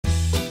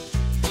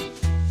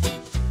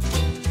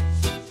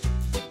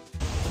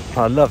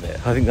I love it.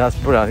 I think that's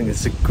brilliant. I think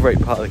it's a great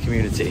part of the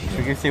community.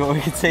 We can see what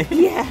we can see.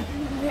 Yeah.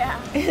 Yeah.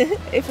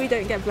 If we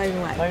don't get blown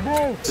away. I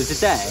know. So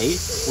today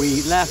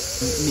we left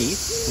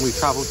Nice and we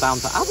travelled down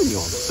to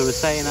Avignon. So we're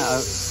staying at a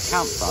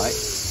campsite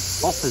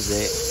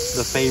opposite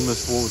the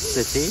famous walled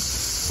city.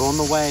 So on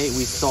the way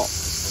we stopped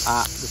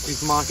at the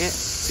supermarket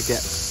to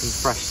get some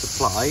fresh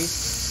supplies.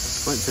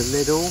 Went to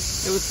Lidl.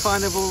 It was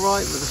kind of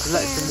alright, but the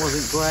selection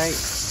wasn't great.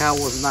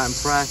 Cal wasn't that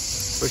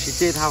impressed, but she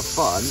did have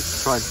fun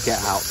trying to get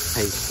out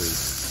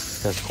pastries.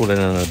 Let's call in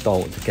an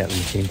adult to get the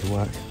machine to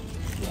work.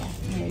 Yeah,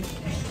 no.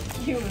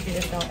 You would be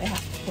an adult, I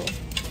have to pull.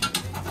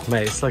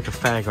 Mate, it's like a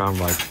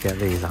fairground ride to get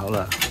these out,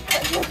 look.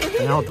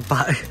 And out the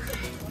back.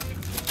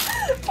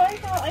 Why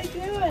can't I do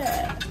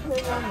it?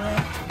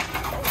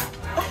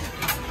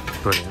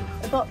 Brilliant.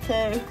 I got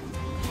two.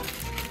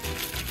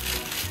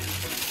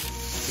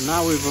 So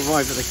now we've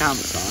arrived at the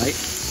campsite.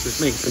 Just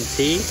making some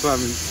tea. We're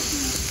having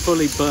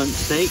fully burnt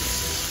steak.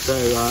 So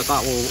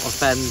that will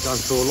offend, I'm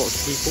sure,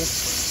 lots of people.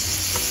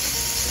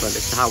 But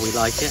it's how we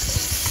like it.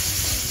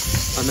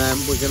 And then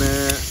we're going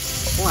to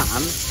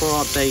plan for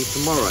our day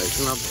tomorrow.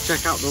 So we'll have to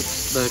check out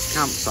the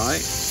campsite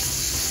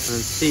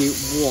and see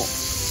what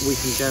we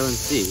can go and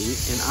see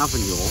in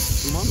Avignon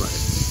tomorrow.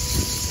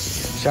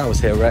 Showers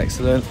here are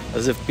excellent,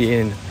 as if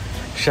being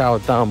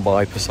showered down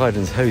by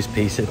Poseidon's hose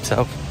piece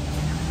itself.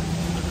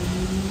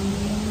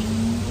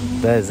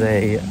 There's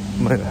a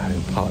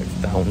motorhome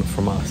parked down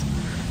from us,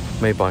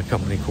 made by a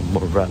company called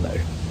Morello,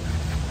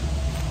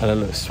 and it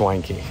looks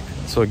swanky.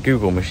 So I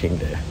Google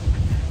machined it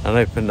and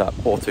opened up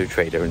Auto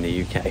Trader in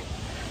the UK.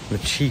 The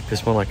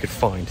cheapest one I could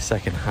find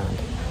second hand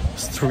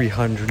was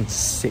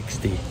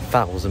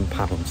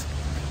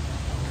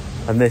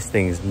 £360,000, and this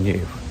thing is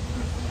new.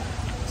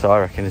 So I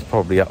reckon it's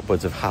probably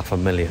upwards of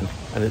 $500,000,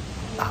 and it's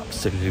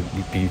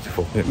absolutely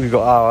beautiful. We've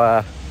got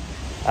our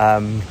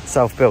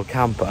self-built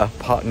camper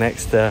parked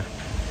next to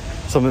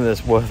something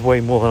that's worth way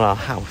more than our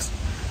house.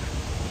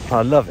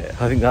 I love it.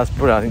 I think that's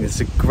brilliant. I think it's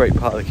a great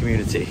part of the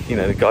community. You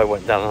know, the guy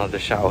went down and had a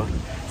shower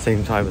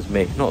same time as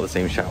me, not the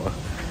same shower.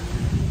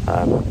 You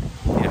know,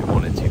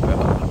 wanted to, but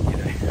you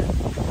know,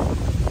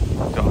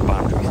 got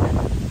boundaries.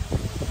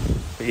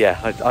 But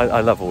yeah, I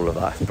love all of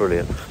that. It's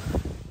brilliant.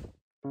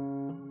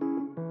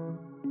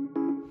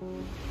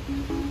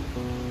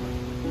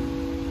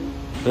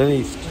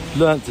 Lily's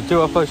learnt to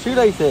do her first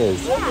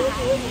shoelaces. Yeah.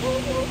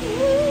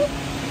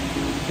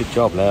 Good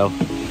job, Lil.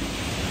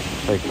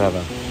 So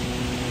clever.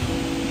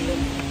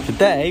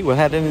 Today we're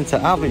heading into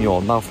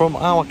Avignon. Now from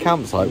our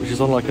campsite, which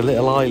is on like a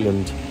little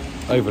island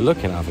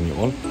overlooking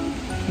Avignon,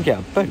 you can get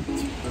a boat.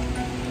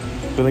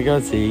 We're gonna go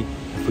and see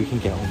if we can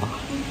get on that.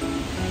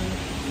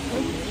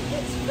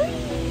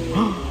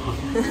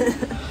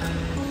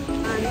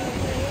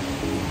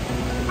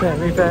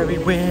 Very, very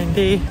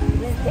windy.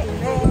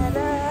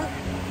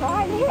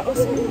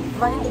 It's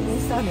randomly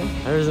sunny.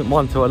 There isn't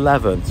 1 to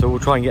 11, so we'll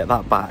try and get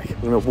that back.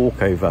 We're gonna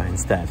walk over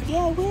instead.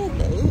 Yeah,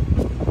 weirdly.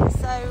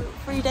 So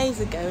 3 days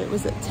ago it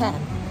was at 10.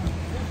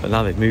 But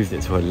now they've moved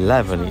it to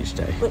 11 each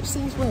day. Which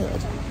seems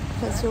weird,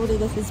 because surely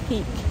this is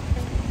peak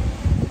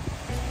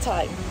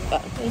time,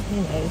 but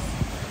who knows.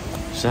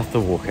 Just have to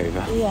walk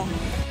over. Yeah.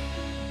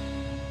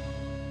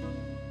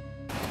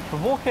 The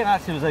walking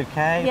actually was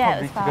okay. Yeah, Probably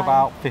it was took fine.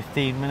 about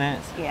 15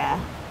 minutes. Yeah,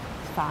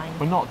 it's fine.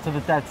 We're not to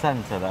the dead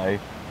centre though.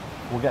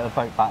 We'll get the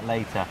boat back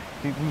later.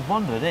 We've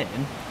wandered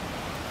in,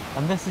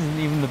 and this isn't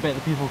even the bit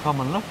that people come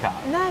and look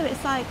at. No,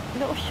 it's like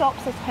little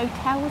shops, there's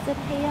hotels in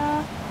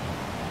here.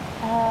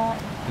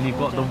 And you've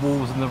got the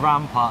walls and the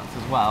ramparts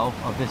as well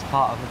of this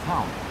part of the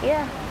town.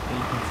 Yeah. That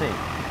you can see.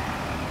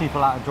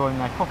 People out enjoying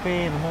their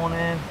coffee in the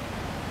morning.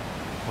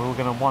 We're all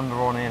going to wander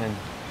on in and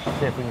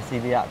see if we can see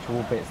the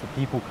actual bits that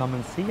people come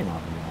and see in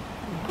Avignon.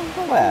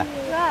 Where?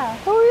 There.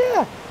 Oh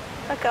yeah.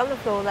 Look on the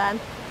floor then.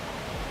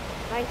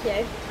 Thank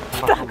you.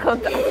 Back on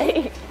the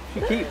beach.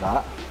 You keep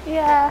that.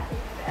 Yeah.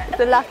 It's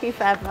a lucky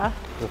feather.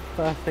 The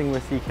first thing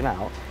we're seeking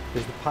out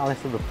is the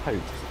Palace of the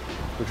Popes,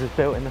 which was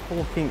built in the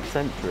 14th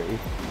century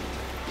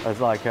as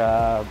like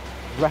a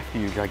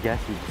refuge, I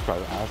guess you'd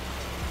describe it as,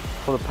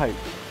 for the Pope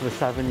for the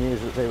 7 years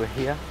that they were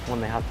here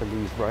when they had to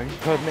leave Rome.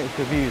 I've heard mixed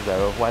reviews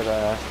though of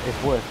whether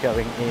it's worth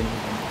going in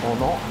or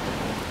not,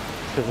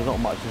 because there's not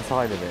much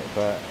inside of it,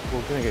 but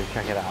we're going to go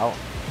check it out,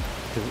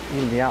 because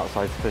even the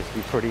outside's supposed to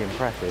be pretty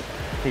impressive.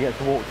 You get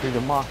to walk through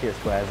the market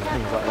squares and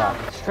things like that.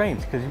 It's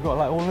strange because you've got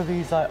like all of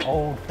these like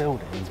old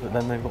buildings, but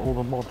then they've got all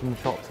the modern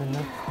shops in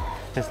them.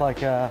 It's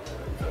like a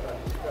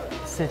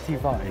city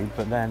vibe,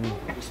 but then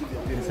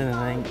it's in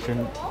an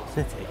ancient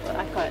city.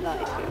 I quite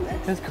like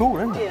it. It's cool,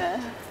 isn't it? Yeah.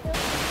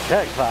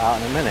 Check that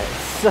out in a minute.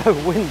 It's so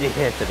windy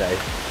here today,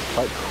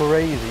 like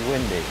crazy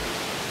windy.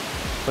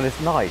 But it's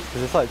nice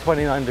because it's like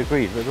 29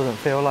 degrees, but it doesn't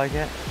feel like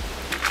it.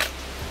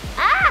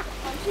 Ah!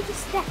 Why did you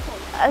just step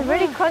on a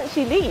really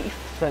crunchy leaf?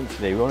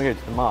 Essentially, we want to go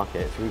to the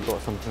market, so we've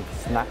got something for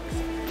snacks,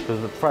 because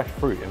the fresh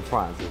fruit in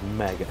France is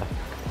mega.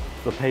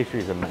 The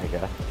pastries are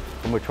mega,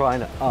 and we're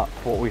trying to up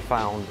what we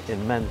found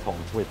in Menton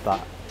with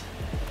that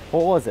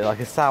What was it, like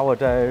a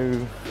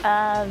sourdough?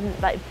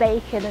 Like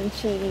bacon and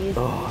cheese.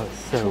 Oh, it's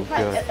so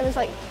good. It was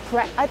like,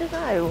 I don't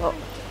know.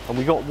 And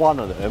we got one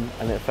of them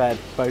and it fed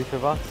both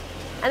of us.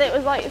 And it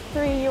was like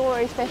 €3.50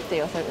 or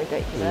something It was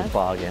ridiculous. a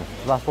bargain.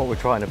 So that's what we're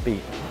trying to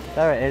beat.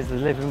 There it is, the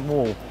living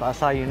wall. That's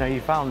how you know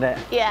you found it.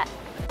 Yeah.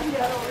 Oh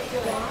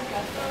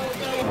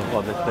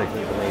god, this place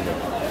is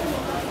amazing.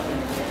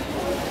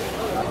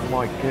 Oh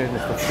my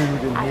goodness, the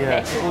food in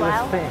here. Fish as All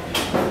well. this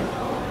fish.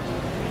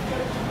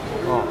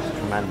 Oh, it's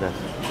tremendous.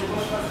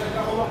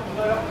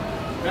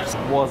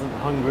 Wasn't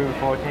hungry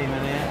before I came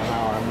in here, and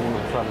now I'm all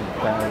of a sudden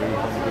very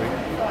hungry.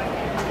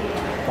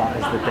 That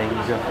is the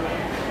danger.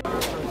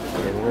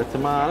 Getting the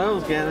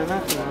tomatoes, getting the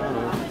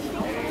tomatoes.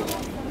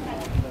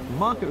 The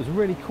market was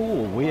really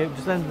cool. We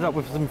just ended up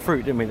with some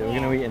fruit, didn't we, that we're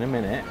going to eat in a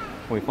minute.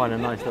 We find a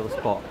nice little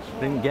spot.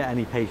 Didn't get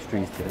any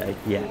pastries today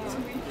yet,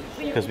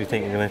 because we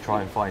think we're going to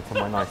try and find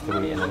somewhere nice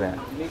to eat in a bit.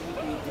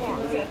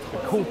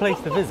 A cool place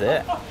to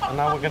visit, and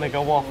now we're going to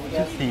go off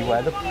to see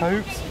where the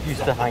popes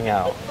used to hang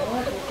out.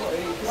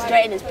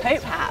 Straight in his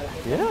pope hat.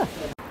 Yeah.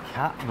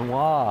 Cat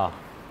Noir.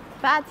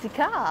 Fancy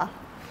car.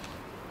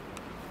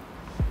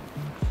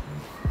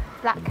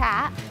 Black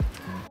cat.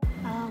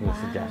 Oh, I'm going to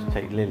suggest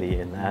take Lily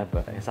in there,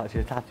 but it's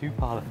actually a tattoo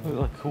parlour. Looks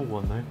like a cool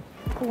one though.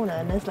 Corner,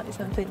 and there's like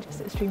something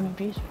just extremely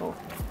beautiful.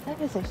 That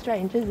is so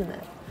strange, isn't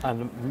it?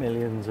 And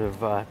millions of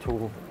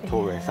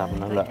tourists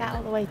having a look. Get out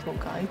of the way, tour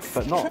guides.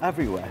 But not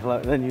everywhere.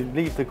 Like, then you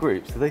leave the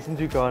group, so they seem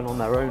to be going on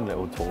their own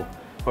little tour,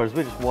 whereas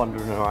we're just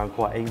wandering around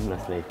quite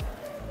aimlessly.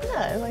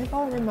 No, I'm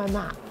following my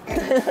map.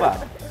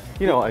 Well,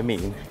 you know what I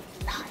mean.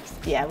 Nice.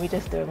 Yeah, we're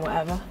just doing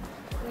whatever.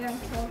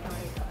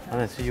 And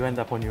then so you end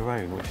up on your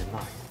own, which is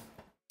nice.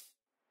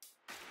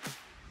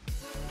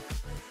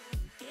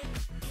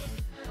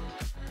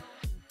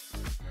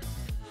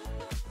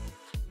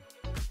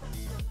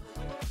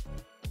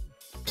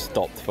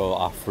 Stopped for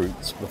our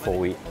fruits before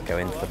we go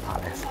into the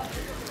palace.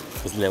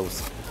 Because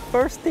Lil's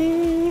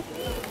thirsty.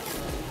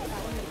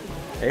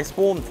 It's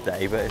warm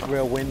today, but it's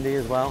real windy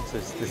as well, so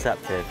it's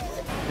deceptive.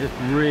 It's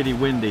really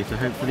windy, so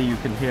hopefully you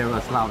can hear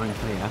us loud and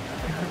clear.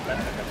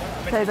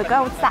 So the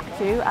gold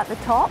statue at the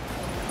top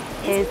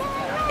is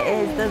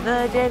the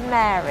Virgin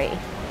Mary.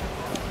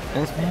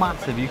 And it's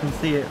massive. You can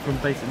see it from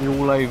basically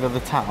all over the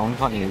town,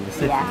 can't you? The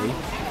city.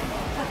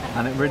 Yeah.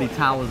 And it really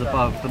towers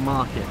above the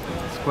market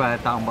square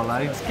down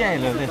below. The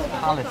scale of this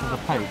Palace of the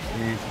Popes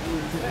is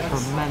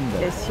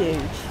tremendous. It's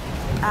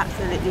huge.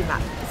 Absolutely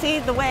massive. See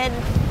the wind?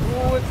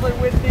 Oh, it's so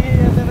windy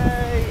here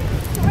today.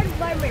 It's hard to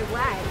find my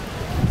way.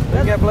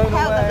 Don't get blown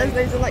Hell, away. there's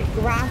loads of like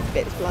grass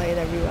bits flying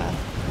everywhere.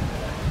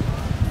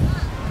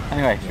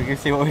 Anyway, should we go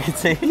see what we can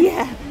see?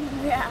 Yeah.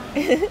 Yeah.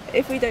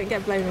 If we don't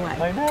get blown away.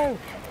 I know.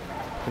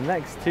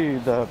 Next to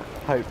the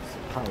Pope's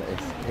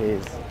Palace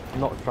is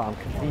Notre Dame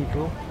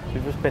Cathedral.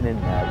 We've just been in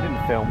there, we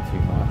didn't film too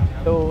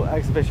much. Little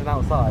exhibition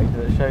outside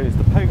that shows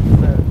the popes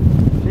that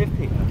lived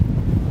here.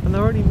 And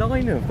there are only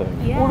 9 of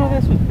them. Yeah. All of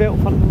this was built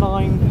for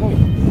 9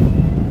 popes.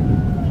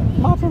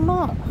 Imagine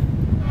that.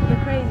 The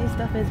crazy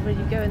stuff is when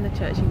you go in the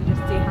church, you can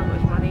just see how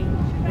much money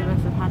they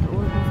must have had. All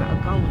of these sort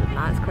of gold and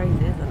that. It's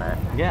crazy, isn't it?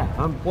 Yeah,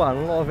 well,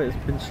 a lot of it's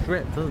been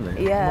stripped, hasn't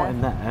it? Yeah. Not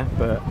in there,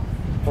 but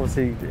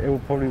obviously it will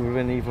probably have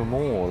been even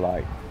more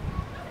like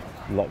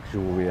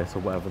luxurious or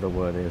whatever the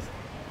word is.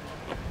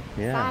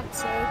 Yeah.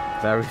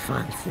 Fancy. Very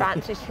fancy.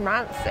 Fancy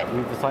schmancy.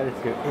 We've decided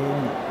to go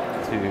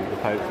into the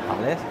Pope's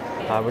Palace.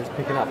 We're just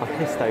picking up a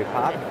histo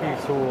pad.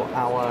 If you saw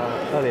our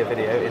earlier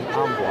video in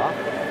Amboise,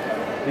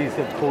 these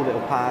are cool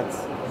little pads.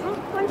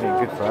 I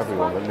mean, good for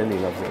everyone, but Lily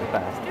loves it the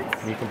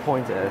best. You can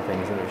point at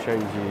things and it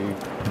shows you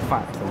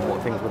facts and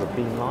what things would have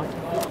been like.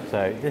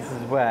 So this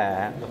is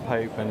where the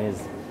Pope and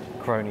his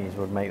cronies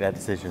would make their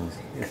decisions.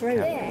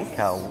 Cronies?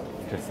 Kel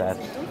just said.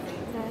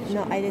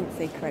 No, I didn't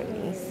say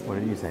cronies. What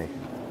did you say?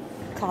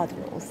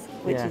 Cardinals,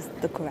 which Yeah. is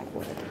the correct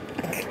word.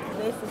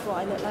 This is what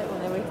I look like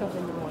when I wake up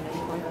in the morning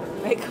if I put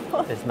the makeup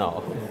on. It's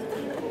not.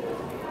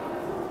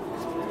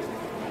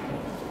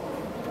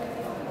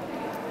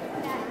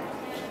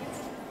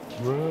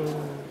 We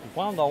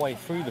wound our way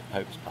through the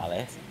Pope's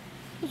Palace.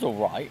 It was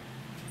alright.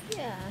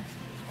 Yeah.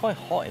 It's quite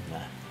hot in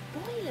there.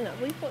 Boiling up.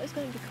 We thought it was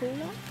going to be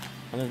cooler.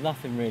 And there's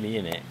nothing really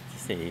in it to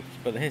see,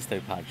 but the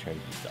histopad shows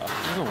you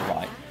stuff. It's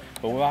alright.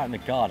 But we're out in the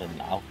garden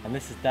now, and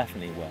this is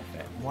definitely worth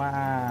it.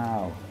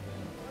 Wow.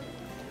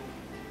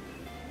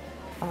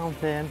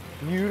 Fountain.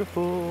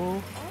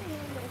 Beautiful.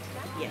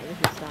 Yeah,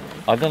 this is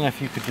stunning. I don't know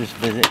if you could just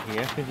visit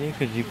here, could you?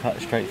 Could you cut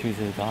straight through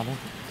to the garden?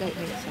 Don't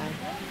think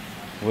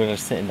so. We're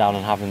just sitting down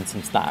and having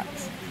some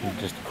snacks and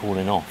just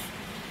cooling off.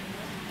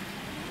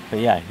 But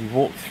yeah, you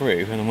walk through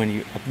and then when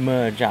you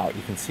emerge out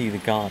you can see the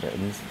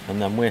gardens,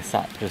 and then we're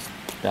sat just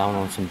down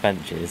on some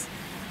benches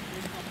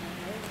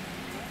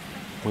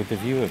with the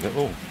view of it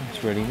all.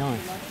 That's really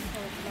nice.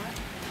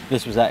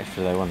 This was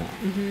extra though, wasn't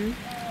it? Mhm.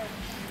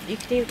 You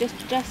could either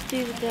just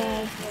do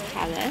the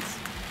palace,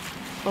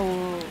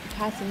 or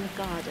passing the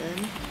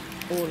garden,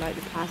 or like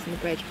the pass and the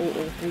bridge, or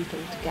all 3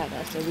 things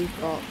together. So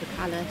we've got the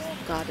palace,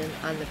 the garden,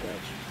 and the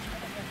bridge.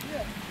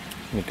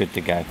 We're good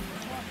to go.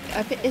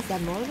 Is there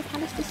more of the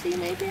palace to see?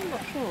 Maybe, I'm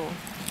not sure.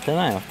 Don't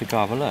know, I have to go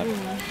have a look.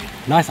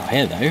 Nice out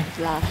here though. It's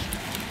lush.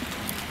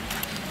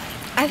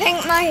 I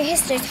think my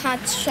history card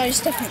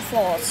shows different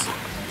floors.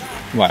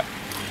 Right.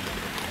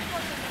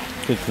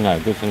 Good to know,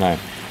 good to know.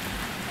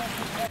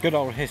 Good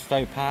old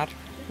histo pad.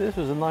 This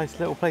was a nice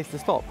little place to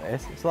stop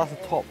this. So that's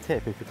a top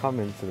tip if you come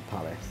into the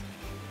palace.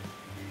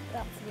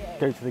 That's weird.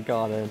 Go to the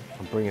garden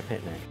and bring a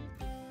picnic.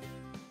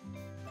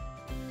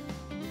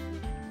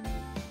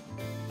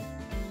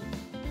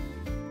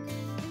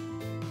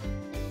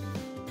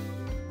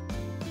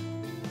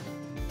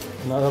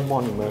 Another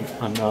monument,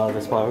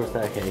 another spiral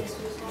staircase.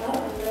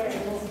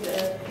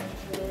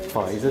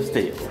 Spies of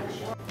steel.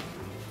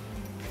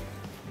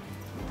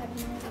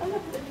 Oh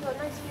look, we've got a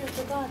nice view of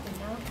the garden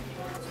now.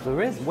 So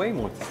there is way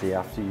more to see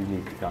after you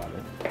leave the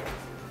garden. You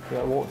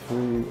gotta walk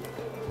through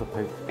the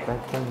Pope's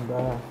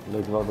bedchamber,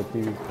 loads of other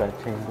dudes'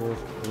 bedchambers.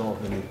 A lot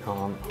of them you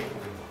can't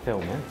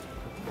film in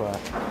for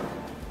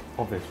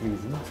obvious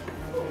reasons.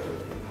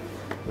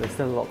 But there's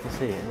still a lot to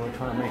see, and we're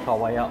trying to make our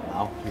way up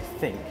now. We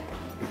think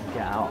we can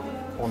get out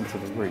onto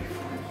the roof.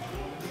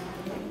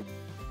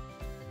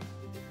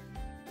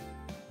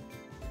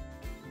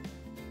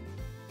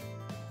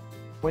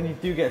 When you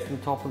do get to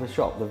the top of the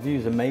shop, the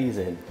view's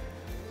amazing.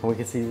 And we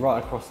can see right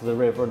across the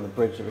river and the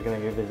bridge that we're going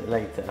to go visit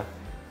later.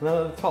 And then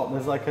at the top,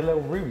 there's like a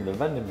little room with a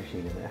vending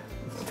machine in there.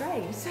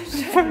 Strange, so It's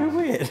strange. very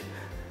weird.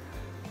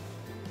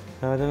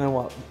 So I don't know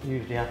what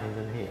usually happens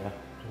in here.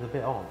 It's a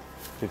bit odd.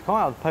 So we've come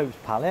out of the Pope's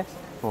Palace,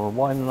 and we're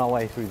winding our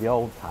way through the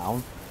old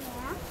town,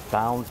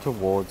 down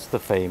towards the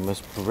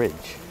famous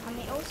bridge. And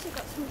we also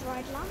got some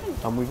dried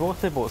lavender. And we've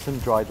also bought some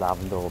dried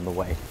lavender on the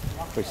way,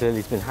 which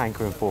Lily's been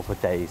hankering for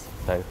days.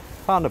 So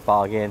found a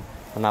bargain,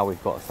 and now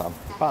we've got some.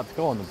 About to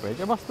go on the bridge.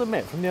 I must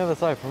admit, from the other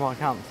side from our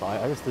campsite,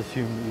 I just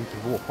assumed that you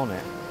could walk on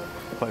it.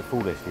 Quite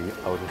foolishly,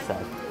 I would have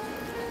said.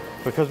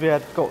 Because we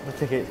had got the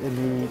tickets in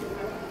the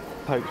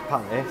Pope's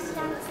Palace,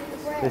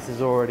 this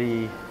is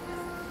already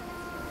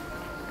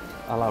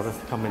allowed us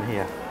to come in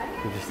here.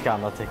 We just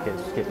scanned our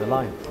tickets, skip the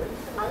line.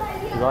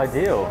 It's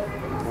ideal.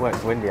 Oh,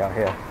 it's windy out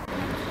here.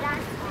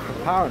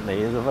 Apparently,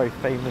 there's a very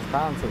famous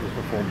dance that was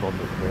performed on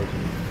this bridge.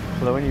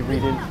 Although when you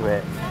read into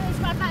it,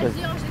 there's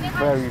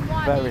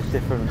various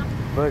different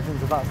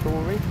versions of that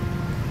story.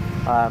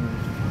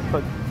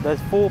 But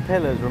there's 4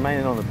 pillars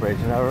remaining on the bridge,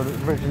 and there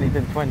had originally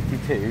been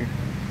 22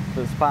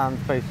 that spanned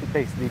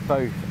basically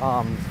both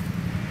arms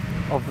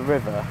of the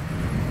river.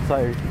 So,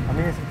 I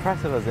mean, it's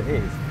impressive as it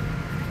is,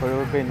 but it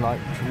would have been like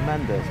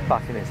tremendous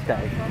back in its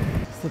day.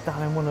 Stood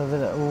down in one of the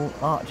little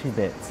archy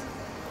bits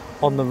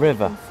on the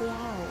river. You can see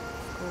out.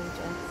 It's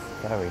gorgeous.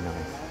 Very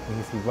nice. You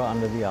can see right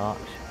under the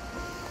arch.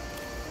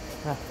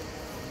 Yeah.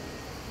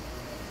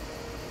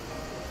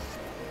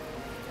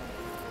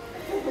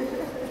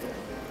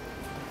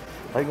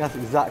 I think that's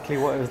exactly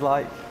what it was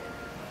like.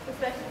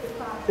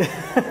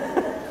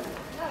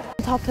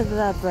 Top of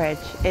the bridge.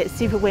 It's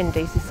super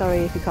windy, so sorry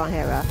if you can't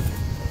hear us.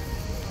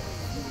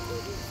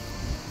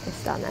 It's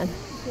stunning.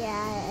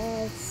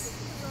 Yeah, it's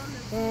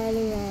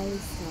really, really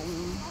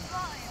stunning.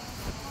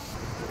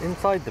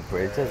 Inside the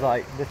bridge, there's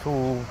like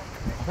little,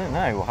 I don't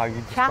know how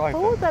you describe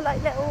Chapel? them. They're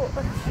like little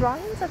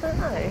shrines, I don't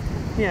know.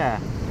 Yeah,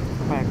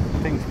 where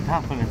things can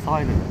happen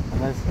inside of them.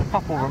 And there's a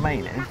couple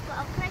remaining.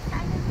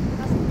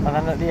 And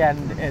then at the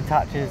end, it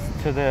attaches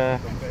to the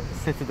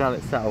citadel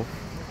itself.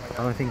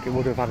 And I think it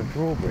would have had a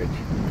drawbridge.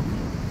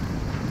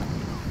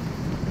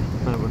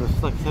 And it would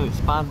have, like I said,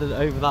 expanded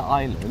over that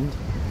island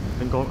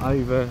and gone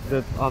over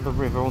the other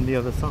river on the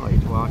other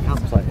side where our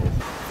campsite is.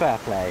 Fair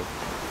play.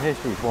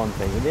 History's one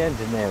thing, but the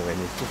engineering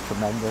is just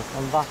tremendous,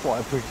 and that's what I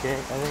appreciate,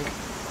 I think.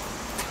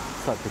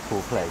 Such a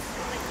cool place.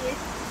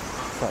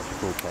 Such a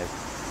cool place.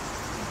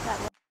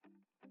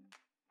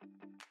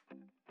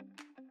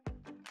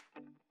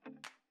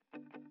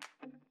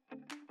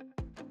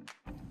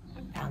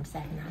 Found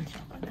second-hand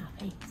shop at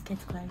Nappy. It's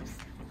kids' clothes.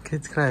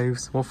 Kids'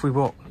 clothes. What have we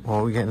bought? What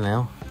are we getting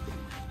now?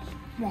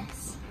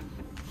 Yes.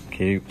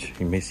 Cute.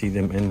 You may see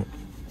them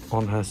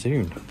on her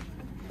soon.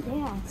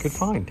 Yes. Good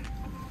find.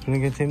 Do you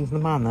want to go to the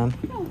man then?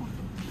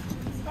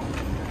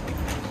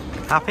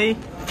 Happy?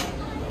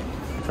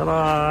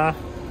 Ta-da!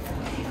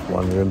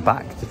 Wandering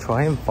back to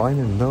try and find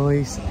a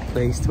nice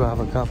place to have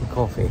a cup of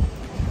coffee.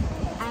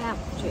 And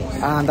apple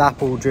juice. And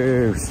apple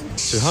juice.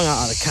 So we hung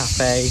out at a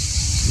cafe,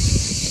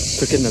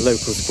 took in the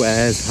local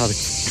squares, had a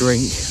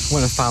drink,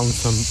 went and found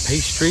some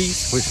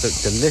pastries, which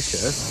looked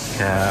delicious.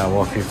 Yeah,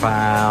 what have you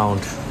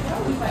found?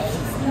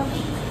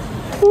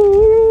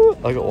 Ooh,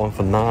 I got one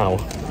for now.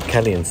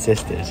 Kelly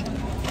insisted.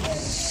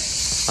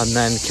 And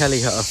then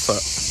Kelly hurt her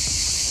foot.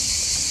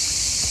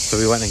 So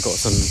we went and got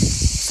some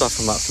stuff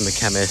from the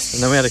chemist.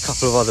 And then we had a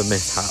couple of other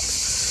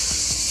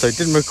mishaps. So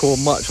didn't record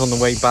much on the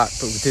way back,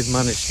 but we did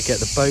manage to get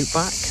the boat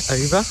back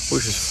over,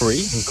 which was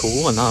free and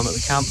cool. And now I'm at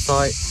the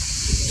campsite.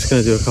 Just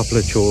going to do a couple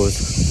of chores.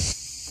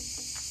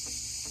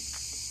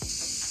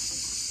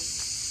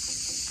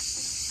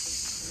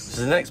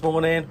 So the next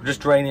morning, we're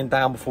just draining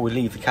down before we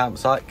leave the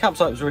campsite.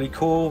 Campsite was really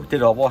cool.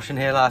 Did our washing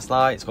here last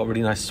night. It's got a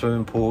really nice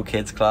swimming pool,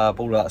 kids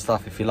club, all that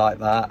stuff if you like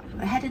that.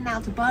 We're heading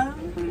now to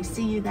Bone. We'll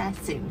see you there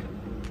soon.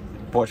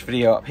 watch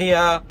video up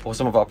here or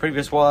some of our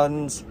previous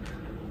ones.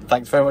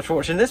 Thanks very much for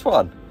watching this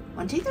one.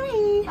 1, 2,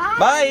 3.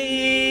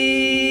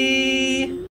 Bye!